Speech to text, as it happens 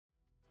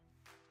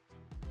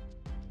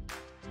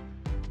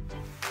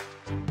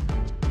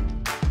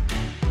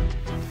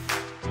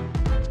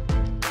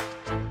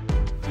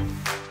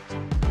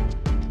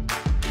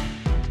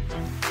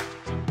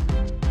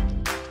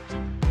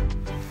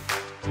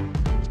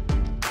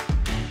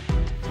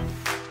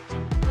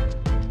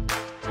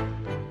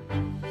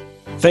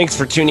Thanks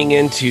for tuning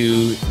in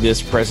to this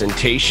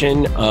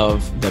presentation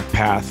of The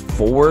Path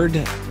Forward.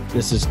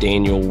 This is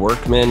Daniel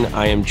Workman.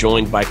 I am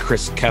joined by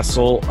Chris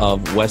Kessel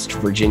of West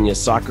Virginia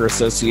Soccer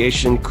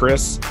Association.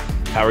 Chris,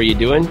 how are you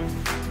doing?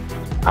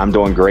 I'm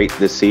doing great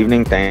this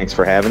evening. Thanks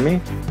for having me.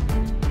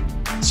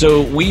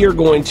 So we are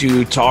going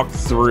to talk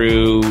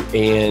through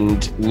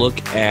and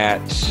look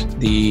at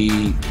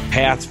the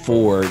path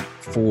forward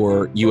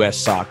for U.S.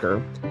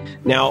 soccer.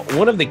 Now,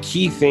 one of the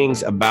key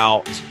things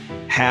about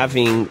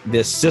having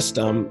this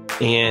system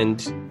and,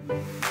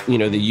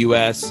 the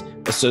U.S.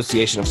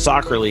 Association of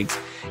Soccer Leagues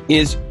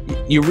is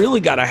you really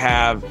got to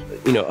have,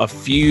 a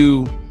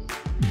few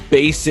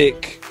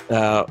basic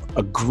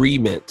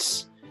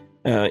agreements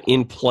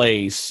in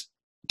place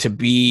to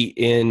be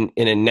in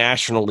a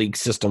national league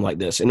system like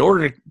this. In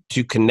order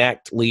to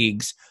connect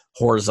leagues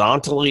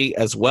horizontally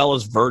as well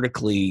as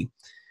vertically,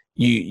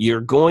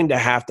 you're going to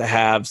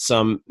have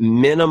some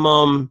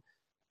minimum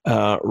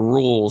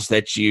rules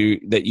that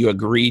you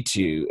agree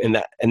to,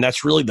 and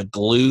that's really the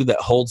glue that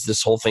holds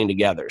this whole thing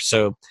together.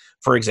 So,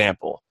 for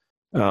example,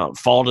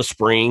 fall to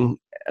spring,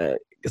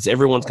 because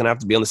everyone's going to have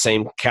to be on the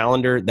same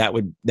calendar. That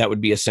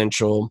would be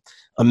essential.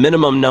 A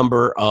minimum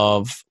number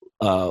of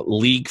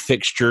league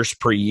fixtures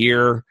per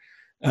year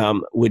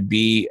would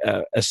be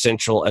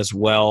essential as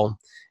well.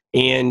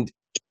 And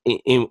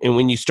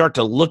when you start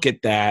to look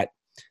at that,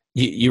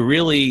 you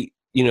really,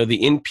 the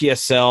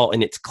NPSL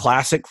in its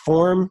classic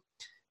form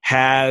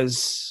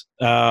has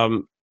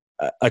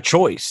a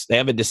choice. They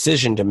have a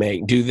decision to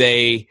make. Do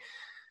they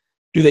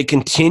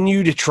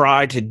continue to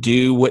try to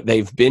do what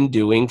they've been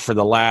doing for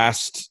the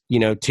last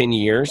 10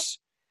 years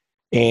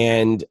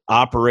and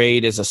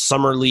operate as a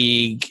summer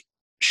league,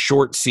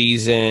 short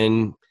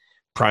season,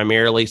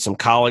 primarily some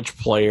college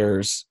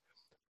players,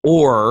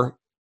 or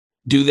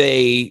do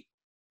they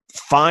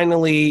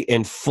finally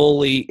and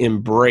fully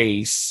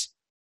embrace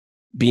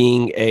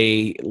being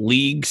a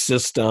league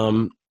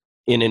system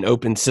in an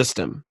open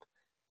system?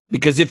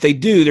 Because if they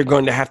do, they're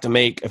going to have to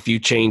make a few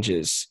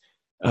changes.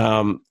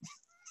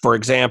 For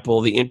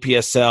example, the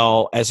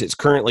NPSL, as it's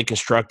currently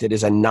constructed,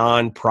 is a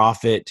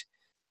non-profit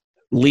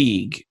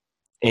league,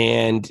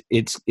 and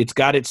it's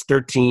got its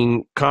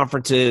 13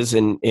 conferences,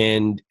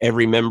 and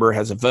every member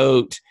has a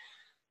vote,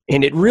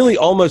 and it really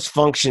almost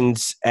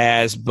functions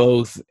as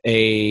both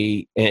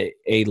a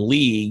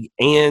league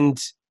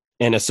and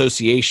an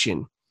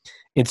association.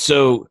 And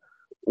so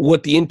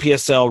what the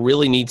NPSL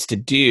really needs to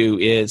do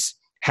is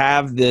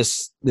have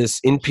this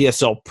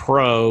NPSL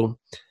Pro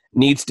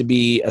needs to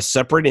be a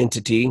separate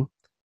entity,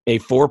 a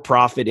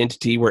for-profit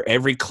entity where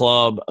every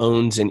club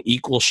owns an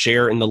equal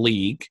share in the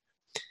league.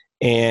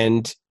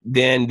 And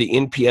then the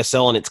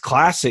NPSL in its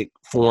classic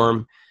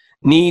form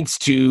needs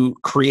to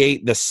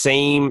create the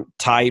same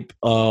type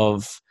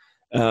of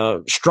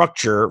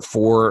structure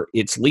for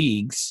its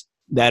leagues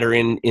that are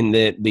in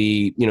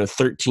the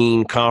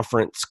 13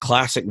 conference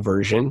classic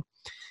version.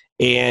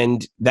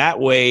 And that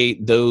way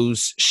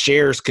those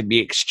shares could be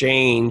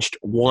exchanged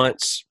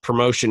once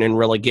promotion and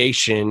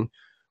relegation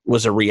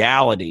was a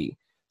reality.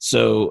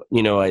 So,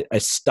 a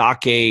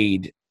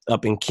Stockade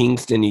up in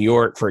Kingston, New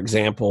York, for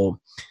example,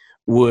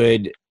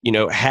 would,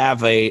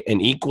 have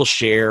an equal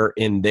share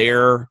in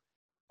their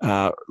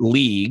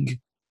league.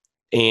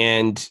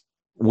 And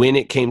when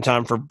it came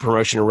time for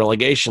promotion and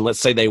relegation, let's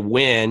say they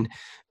win,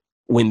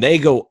 when they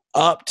go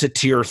up to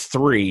tier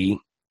 3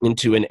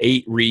 into an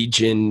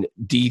 8-region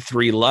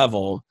D3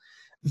 level,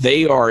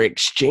 they are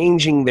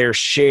exchanging their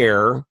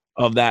share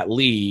of that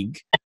league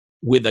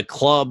with a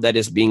club that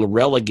is being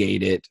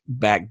relegated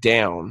back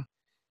down.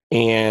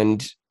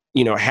 And,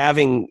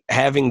 having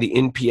the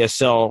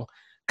NPSL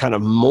kind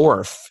of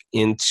morph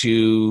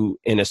into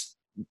an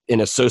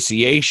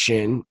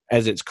association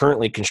as it's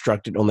currently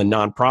constructed on the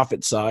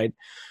nonprofit side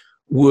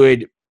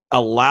would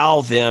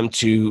allow them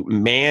to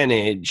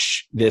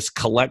manage this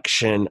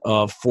collection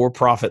of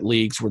for-profit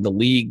leagues where the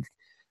league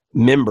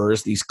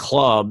members, these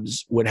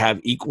clubs, would have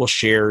equal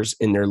shares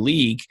in their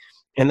league.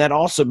 And that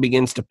also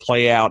begins to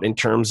play out in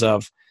terms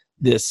of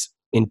this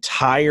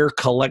entire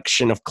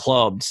collection of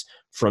clubs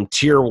from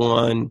tier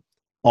 1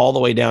 all the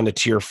way down to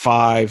tier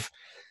 5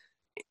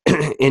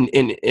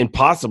 and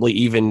possibly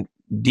even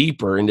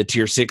deeper into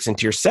tier 6 and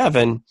tier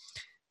 7,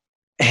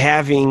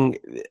 having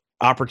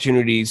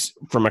opportunities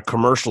from a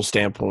commercial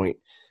standpoint,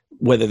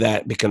 whether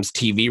that becomes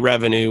TV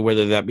revenue,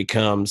 whether that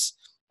becomes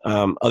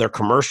other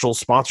commercial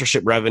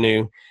sponsorship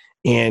revenue,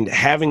 and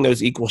having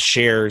those equal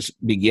shares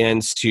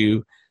begins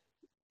to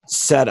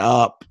set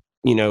up,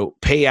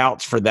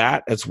 payouts for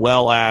that, as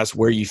well as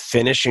where you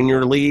finish in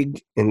your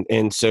league.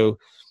 And so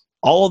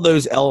all of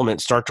those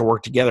elements start to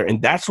work together.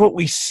 And that's what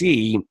we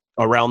see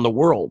around the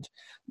world,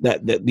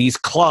 that these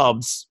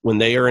clubs, when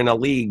they are in a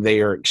league,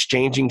 they are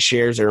exchanging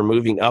shares, they are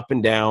moving up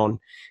and down.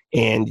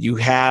 And you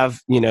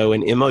have,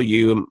 an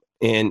MOU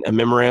and a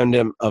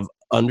memorandum of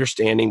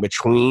understanding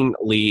between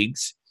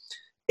leagues.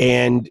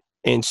 And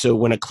so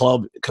when a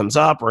club comes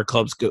up or a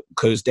club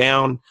goes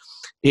down,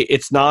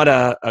 it's not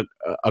a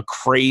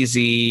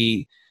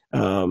crazy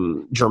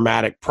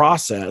dramatic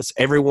process,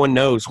 everyone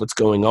knows what's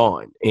going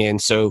on.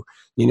 And so,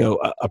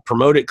 a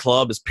promoted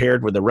club is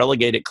paired with a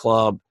relegated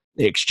club.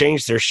 They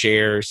exchange their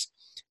shares,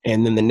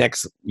 and then the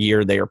next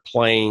year they are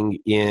playing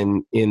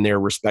in their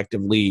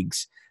respective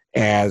leagues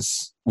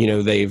as,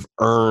 they've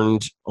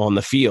earned on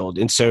the field.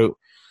 And so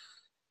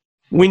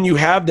when you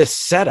have this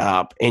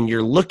setup and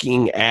you're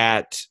looking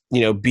at,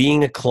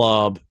 being a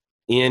club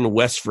in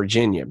West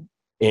Virginia,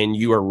 and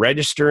you are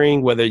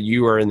registering, whether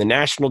you are in the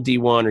national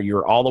D1 or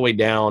you're all the way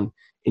down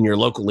in your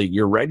local league,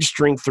 you're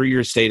registering through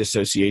your state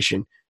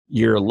association.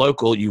 You're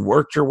local, you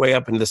worked your way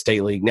up into the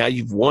state league. Now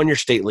you've won your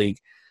state league.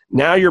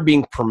 Now you're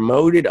being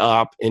promoted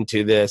up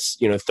into this,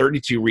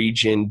 32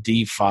 region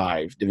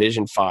D5,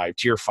 Division 5,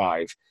 Tier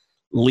 5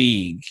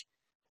 league.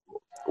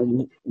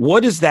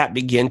 What does that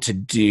begin to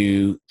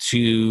do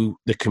to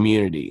the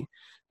community?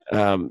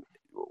 What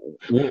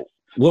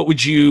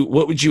would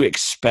you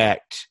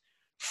expect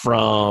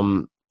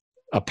from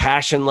a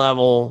passion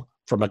level,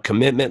 from a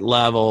commitment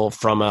level,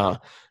 from a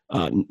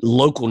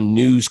local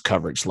news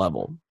coverage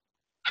level?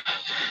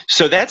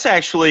 So that's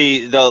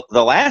actually the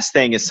last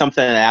thing is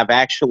something that I've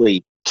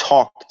actually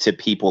talked to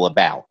people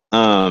about.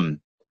 I'm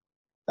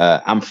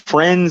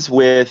friends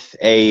with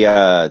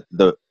the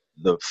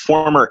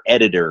former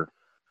editor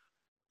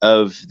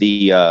of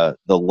the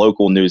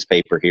local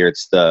newspaper here.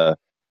 It's the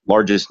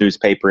largest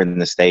newspaper in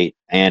the state,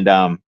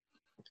 and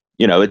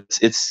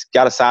it's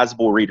got a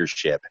sizable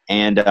readership.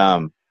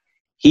 And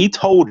he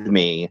told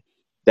me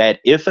that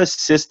if a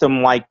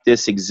system like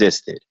this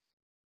existed,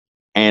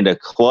 and a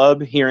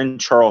club here in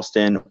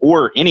Charleston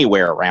or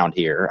anywhere around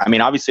here, I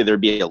mean, obviously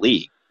there'd be a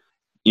league,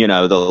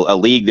 a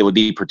league that would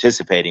be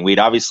participating.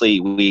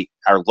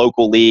 Our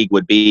local league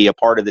would be a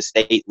part of the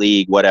state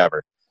league,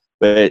 whatever,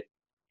 but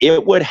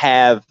it would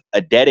have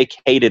a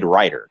dedicated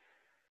writer.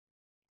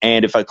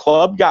 And if a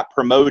club got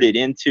promoted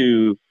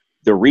into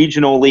the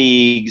regional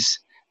leagues,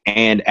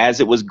 and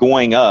as it was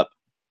going up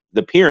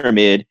the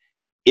pyramid,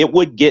 it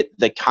would get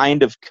the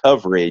kind of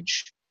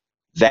coverage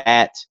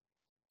that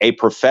a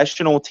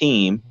professional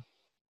team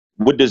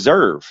would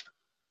deserve.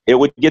 It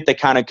would get the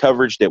kind of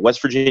coverage that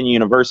West Virginia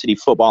University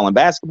football and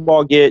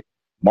basketball get,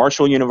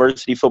 Marshall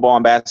University football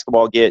and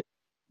basketball get,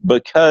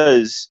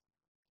 because,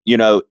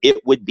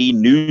 it would be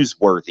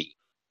newsworthy,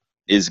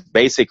 is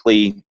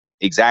basically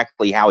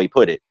exactly how he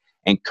put it.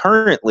 And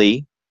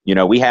currently,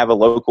 we have a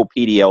local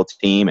PDL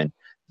team, and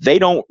they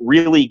don't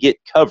really get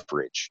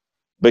coverage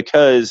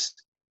because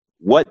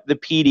what the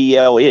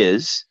PDL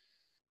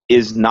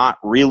is not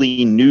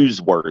really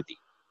newsworthy.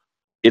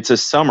 It's a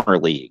summer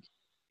league.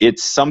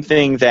 It's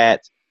something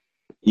that,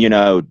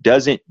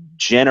 doesn't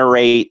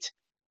generate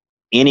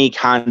any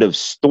kind of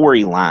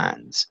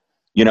storylines.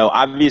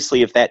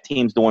 Obviously if that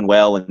team's doing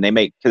well and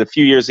because a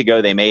few years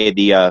ago they made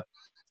the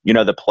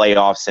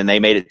playoffs and they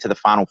made it to the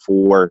Final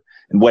Four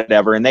and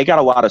whatever, and they got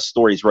a lot of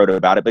stories wrote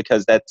about it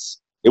because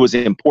it was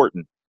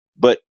important.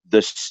 But the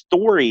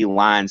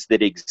storylines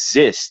that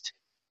exist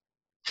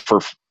for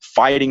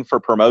fighting for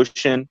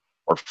promotion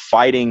or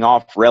fighting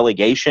off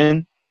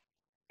relegation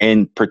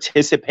and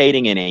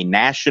participating in a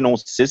national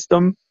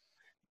system,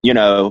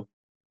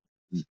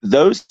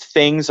 those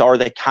things are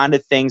the kind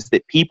of things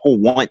that people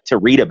want to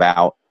read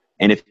about.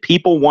 And if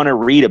people want to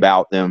read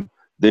about them,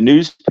 the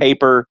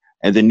newspaper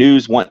and the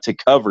news want to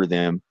cover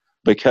them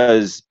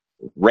because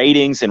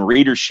ratings and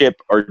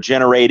readership are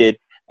generated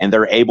and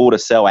they're able to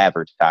sell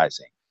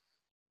advertising.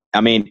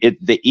 I mean,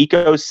 the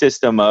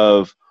ecosystem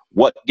of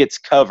what gets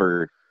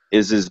covered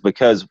is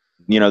because,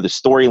 the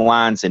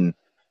storylines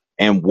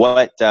and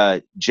what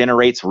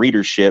generates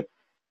readership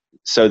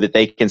so that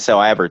they can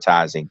sell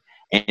advertising.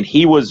 And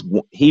he was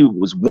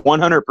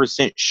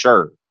 100%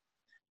 sure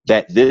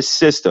that this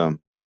system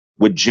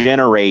would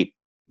generate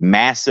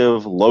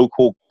massive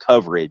local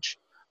coverage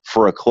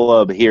for a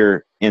club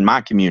here in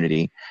my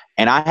community.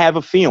 And I have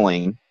a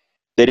feeling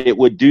that it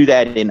would do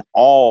that in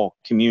all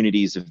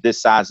communities of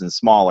this size and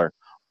smaller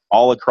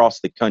all across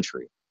the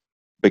country.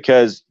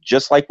 Because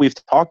just like we've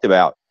talked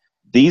about,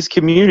 these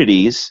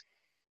communities,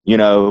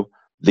 the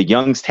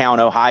Youngstown,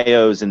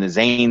 Ohios and the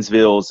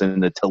Zanesvilles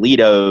and the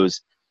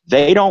Toledos,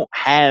 they don't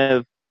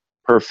have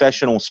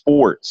professional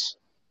sports.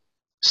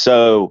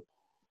 So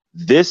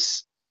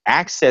this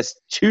access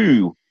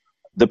to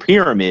the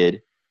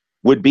pyramid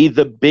would be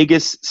the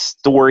biggest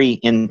story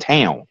in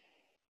town,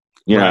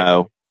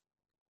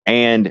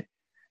 and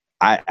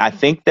I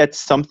think that's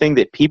something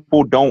that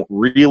people don't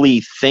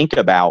really think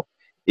about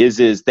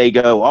is they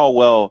go, oh,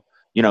 well,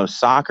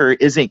 soccer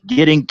isn't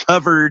getting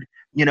covered,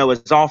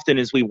 as often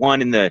as we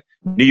want in the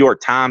New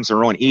York Times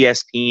or on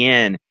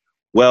ESPN.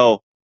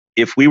 Well,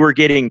 if we were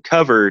getting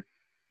covered,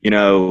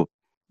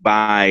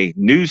 by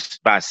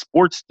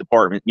sports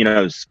department,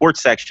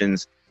 sports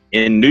sections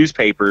in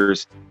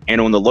newspapers and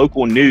on the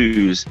local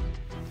news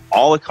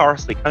all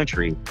across the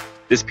country,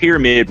 this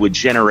pyramid would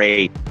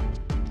generate,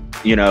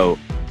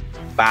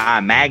 by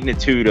a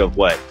magnitude of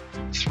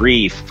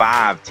 3,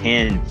 5,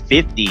 10,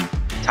 50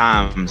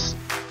 times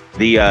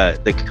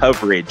the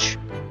coverage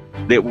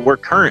that we're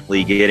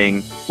currently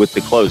getting with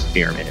the closed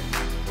pyramid.